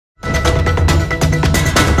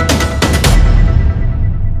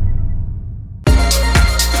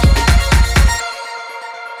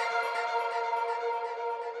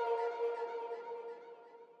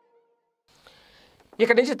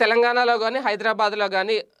ఇక్కడ నుంచి తెలంగాణలో కానీ హైదరాబాద్లో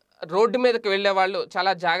కానీ రోడ్డు మీదకి వెళ్ళే వాళ్ళు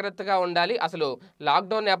చాలా జాగ్రత్తగా ఉండాలి. అసలు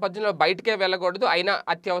లాక్డౌన్ నేపథ్యంలో బయటకే వెళ్ళకూడదు. అయినా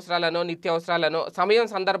అత్యవసరాలను నిత్యావసరాలను సమయం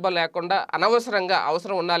సందర్భం లేకుండా అనవసరంగా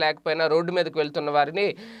అవసరం ఉన్నా లేకపోయినా రోడ్డు మీదకి వెళ్తున్న వారిని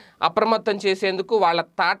అప్రమత్తం చేసేందుకు వాళ్ళ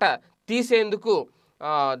తాట తీసేందుకు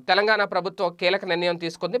తెలంగాణ ప్రభుత్వం కీలక నిర్ణయం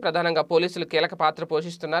తీసుకుంది. ప్రధానంగా పోలీసులు కీలక పాత్ర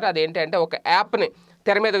పోషిస్తున్నారు. అదేంటి అంటే ఒక యాప్ని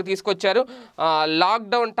తెర మీదకు తీసుకొచ్చారు.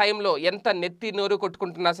 లాక్డౌన్ టైంలో ఎంత నెత్తి నోరు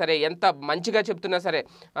కొట్టుకుంటున్నా సరే, ఎంత మంచిగా చెప్తున్నా సరే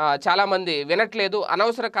చాలామంది వినట్లేదు.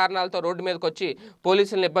 అనవసర కారణాలతో రోడ్డు మీదకి వచ్చి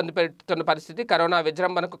పోలీసులను ఇబ్బంది పెడుతున్న పరిస్థితి, కరోనా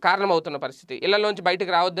విజృంభణకు కారణమవుతున్న పరిస్థితి. ఇళ్లలోంచి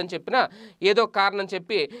బయటకు రావద్దని చెప్పినా ఏదో కారణం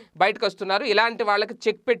చెప్పి బయటకు వస్తున్నారు. ఇలాంటి వాళ్ళకి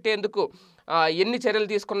చెక్ పెట్టేందుకు ఎన్ని చర్యలు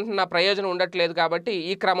తీసుకుంటున్నా ప్రయోజనం ఉండట్లేదు. కాబట్టి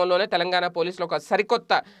ఈ క్రమంలోనే తెలంగాణ పోలీసులు ఒక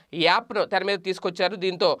సరికొత్త యాప్ను తెర మీద తీసుకొచ్చారు.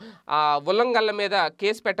 దీంతో ఉల్లంఘనల మీద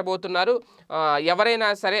కేసు పెట్టబోతున్నారు. ఎవరైనా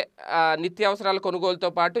సరే నిత్యావసరాల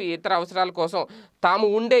కొనుగోలుతో పాటు ఇతర అవసరాల కోసం తాము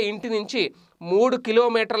ఉండే ఇంటి నుంచి 3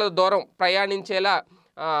 కిలోమీటర్ల దూరం ప్రయాణించేలా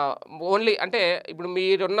ఓన్లీ అంటే ఇప్పుడు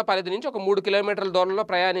మీరున్న పరిధి నుంచి ఒక 3 కిలోమీటర్ల దూరంలో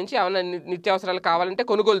ప్రయాణించి ఏమైనా నిత్యావసరాలు కావాలంటే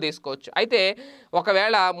కొనుగోలు తీసుకోవచ్చు. అయితే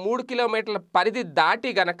ఒకవేళ 3 కిలోమీటర్ల పరిధి దాటి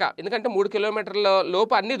గనక, ఎందుకంటే 3 కిలోమీటర్ల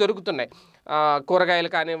లోపు అన్నీ దొరుకుతున్నాయి,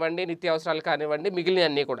 కూరగాయలు కానివ్వండి, నిత్యావసరాలు కానివ్వండి, మిగిలిన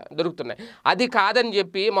అన్నీ కూడా దొరుకుతున్నాయి. అది కాదని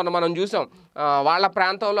చెప్పి మనం చూసాం, వాళ్ళ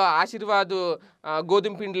ప్రాంతంలో ఆశీర్వాద్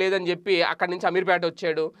గోధుమ పిండి లేదని చెప్పి అక్కడి నుంచి అమీర్పేట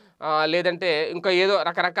వచ్చాడు, లేదంటే ఇంకా ఏదో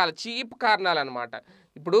రకరకాల చీప్ కారణాలు అనమాట.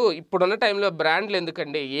 ఇప్పుడున్న టైంలో బ్రాండ్లు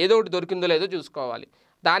ఎందుకండి, ఏదో ఒకటి దొరికిందో లేదో చూసుకోవాలి.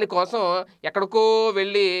 దానికోసం ఎక్కడికో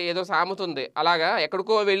వెళ్ళి ఏదో సామెతుంది అలాగా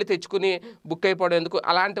ఎక్కడికో వెళ్ళి తెచ్చుకుని బుక్ అయిపోవడం ఎందుకు?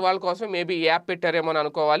 అలాంటి వాళ్ళ కోసం మేబీ ఈ యాప్ పెట్టారేమో అని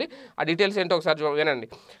అనుకోవాలి. ఆ డీటెయిల్స్ ఏంటో ఒకసారి వినండి.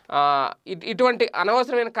 ఇటువంటి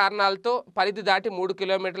అనవసరమైన కారణాలతో పరిధి దాటి 3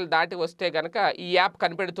 కిలోమీటర్లు దాటి వస్తే కనుక ఈ యాప్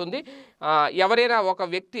కనిపెడుతుంది. ఎవరైనా ఒక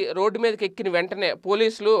వ్యక్తి రోడ్డు మీదకి ఎక్కిన వెంటనే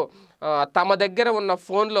పోలీసులు తమ దగ్గర ఉన్న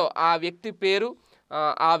ఫోన్లో ఆ వ్యక్తి పేరు,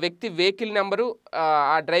 ఆ వ్యక్తి వెహికల్ నెంబరు,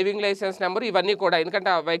 ఆ డ్రైవింగ్ లైసెన్స్ నెంబరు, ఇవన్నీ కూడా, ఎందుకంటే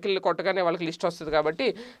ఆ వెహికల్ కొట్టగానే వాళ్ళకి లిస్ట్ వస్తుంది కాబట్టి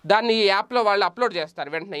దాన్ని ఈ యాప్లో వాళ్ళు అప్లోడ్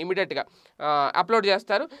చేస్తారు. వెంటనే ఇమీడియట్గా అప్లోడ్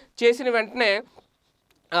చేస్తారు. చేసిన వెంటనే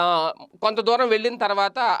కొంత దూరం వెళ్ళిన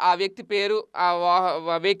తర్వాత ఆ వ్యక్తి పేరు,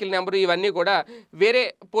 ఆ వెహికల్ నెంబరు, ఇవన్నీ కూడా వేరే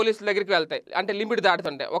పోలీసుల దగ్గరికి వెళ్తాయి. అంటే లిమిట్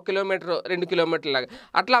దాటుతుంటాయి, 1 కిలోమీటర్ 2 కిలోమీటర్ల లాగా.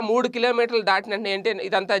 అట్లా 3 కిలోమీటర్లు దాటినంటే ఏంటి,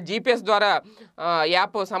 ఇదంతా జీపీఎస్ ద్వారా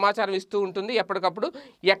యాప్ సమాచారం ఇస్తూ ఉంటుంది ఎప్పటికప్పుడు.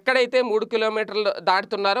 ఎక్కడైతే 3 కిలోమీటర్లు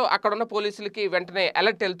దాటుతున్నారో అక్కడున్న పోలీసులకి వెంటనే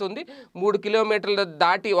అలర్ట్ వెళ్తుంది. 3 కిలోమీటర్లు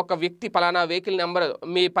దాటి ఒక వ్యక్తి పలానా వెహికల్ నెంబర్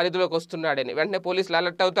మీ పరిధిలోకి వస్తున్నాడని వెంటనే పోలీసులు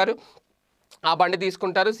అలర్ట్ అవుతారు. ఆ బండి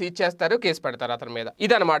తీసుకుంటారు, సీజ్ చేస్తారు, కేసు పెడతారు అతని మీద.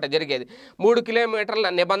 ఇదన్నమాట జరిగేది. 3 కిలోమీటర్ల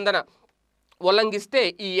నిబంధన ఉల్లంఘిస్తే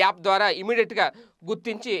ఈ యాప్ ద్వారా ఇమీడియట్గా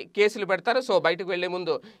గుర్తించి కేసులు పెడతారు. సో బయటకు వెళ్లే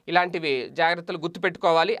ముందు ఇలాంటివి జాగ్రత్తలు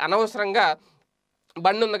గుర్తుపెట్టుకోవాలి. అనవసరంగా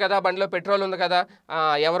బండి ఉంది కదా, బండిలో పెట్రోల్ ఉంది కదా,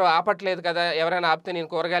 ఎవరో ఆపట్లేదు కదా, ఎవరైనా ఆపితే నేను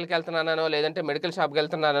కూరగాయలకి వెళ్తున్నానో లేదంటే మెడికల్ షాప్కి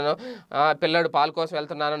వెళ్తున్నానో, పిల్లడు పాలు కోసం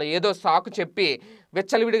వెళ్తున్నానో ఏదో సాకు చెప్పి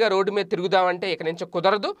వెచ్చలివిడిగా రోడ్డు మీద తిరుగుదామంటే ఇక నుంచి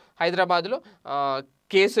కుదరదు. హైదరాబాద్లో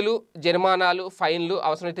కేసులు, జరిమానాలు, ఫైన్లు,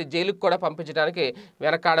 అవసరమైతే జైలుకు కూడా పంపించడానికి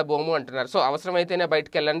వెనకాడబోము అంటున్నారు. సో అవసరమైతేనే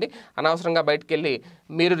బయటకు వెళ్ళండి. అనవసరంగా బయటకు వెళ్ళి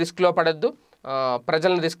మీరు రిస్క్లో పడద్దు,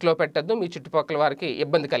 ప్రజలను రిస్క్లో పెట్టద్దు, మీ చుట్టుపక్కల వారికి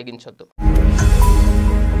ఇబ్బంది కలిగించొద్దు.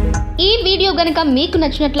 ఈ వీడియో గనుక మీకు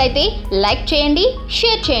నచ్చినట్లయితే లైక్ చేయండి,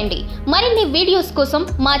 షేర్ చేయండి. మరిన్ని వీడియోస్ కోసం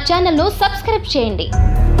మా ఛానల్ను సబ్స్క్రైబ్ చేయండి.